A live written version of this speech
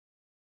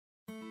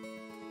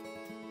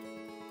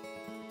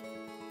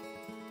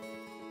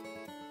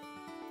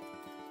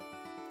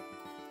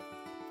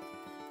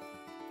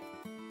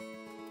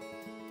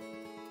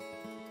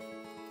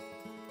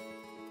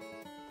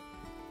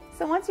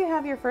So once you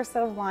have your first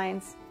set of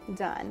lines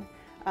done,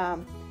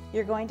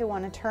 you're going to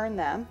want to turn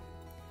them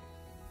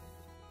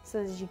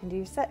so that you can do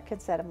your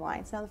second set of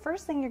lines. Now the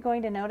first thing you're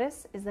going to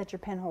notice is that your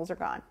pinholes are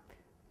gone.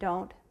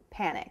 Don't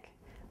panic.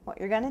 What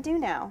you're going to do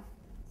now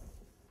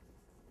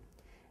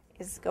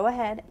is go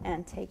ahead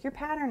and take your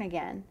pattern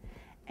again,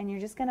 and you're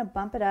just going to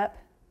bump it up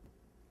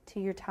to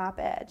your top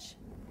edge,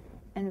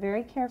 and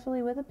very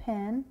carefully with a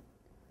pin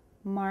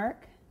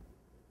mark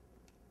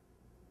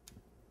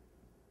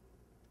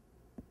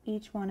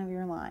each one of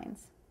your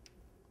lines.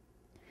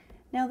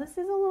 Now this is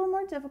a little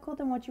more difficult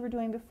than what you were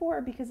doing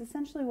before, because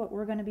essentially what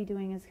we're going to be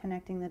doing is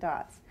connecting the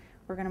dots.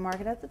 We're going to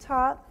mark it at the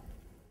top,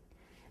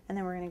 and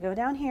then we're going to go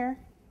down here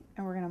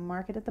and we're going to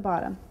mark it at the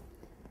bottom.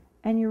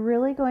 And you're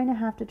really going to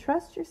have to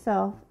trust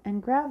yourself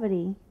and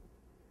gravity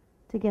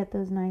to get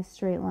those nice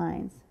straight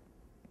lines.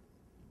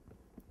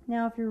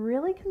 Now if you're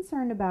really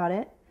concerned about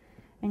it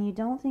and you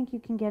don't think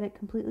you can get it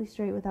completely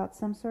straight without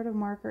some sort of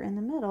marker in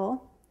the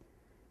middle,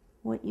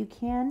 what you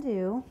can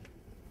do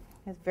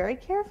is very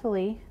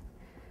carefully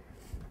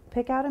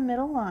pick out a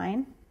middle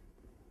line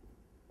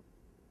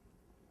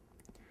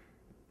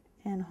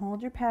and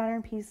hold your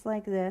pattern piece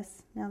like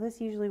this. Now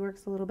this usually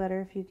works a little better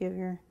if you give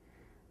your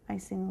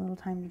icing a little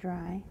time to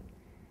dry.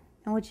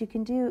 And what you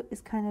can do is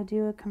kind of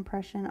do a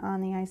compression on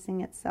the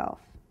icing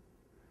itself.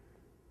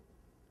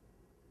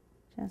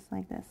 Just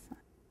like this.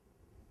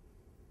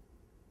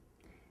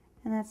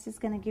 And that's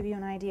just going to give you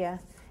an idea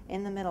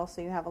in the middle,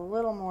 so you have a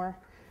little more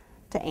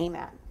to aim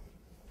at.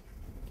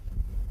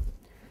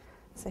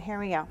 So here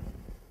we go.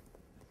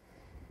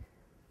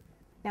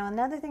 Now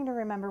another thing to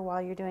remember while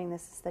you're doing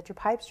this is that your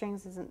pipe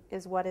strings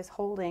is what is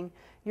holding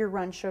your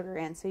run sugar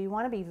in. So you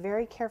want to be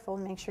very careful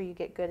and make sure you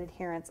get good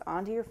adherence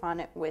onto your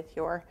fondant with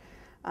your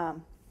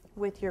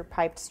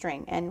piped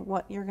string. And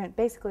what you're going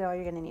basically all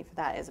you're going to need for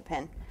that is a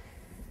pin.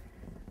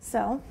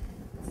 So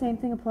same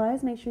thing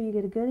applies. Make sure you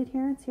get a good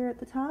adherence here at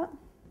the top.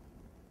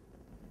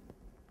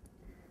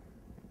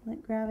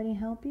 Let gravity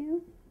help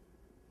you.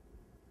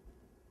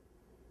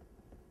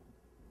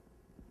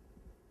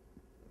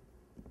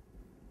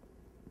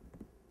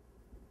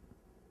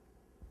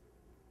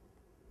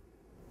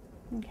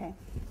 Okay,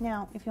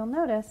 now if you'll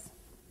notice,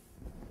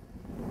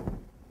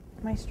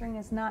 my string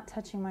is not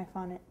touching my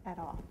fondant at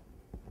all.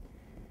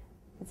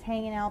 It's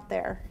hanging out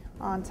there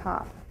on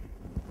top.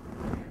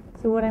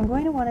 So what I'm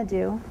going to want to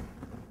do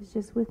is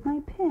just with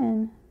my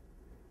pin,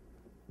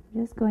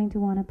 I'm just going to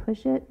want to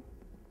push it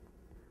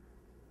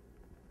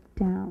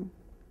down.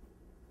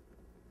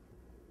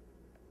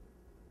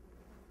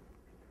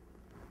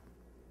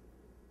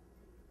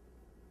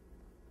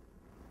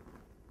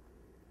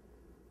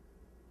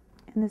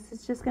 And this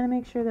is just going to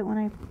make sure that when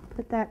I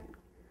put that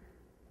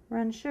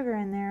run sugar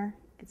in there,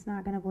 it's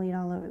not going to bleed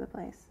all over the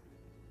place.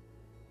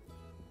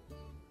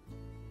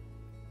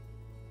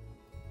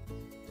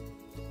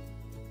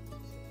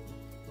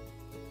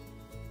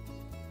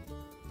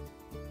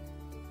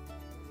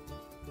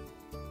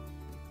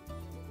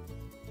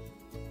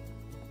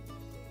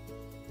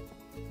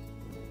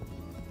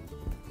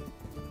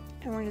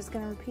 And we're just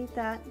going to repeat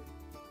that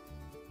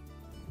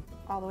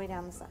all the way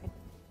down the side.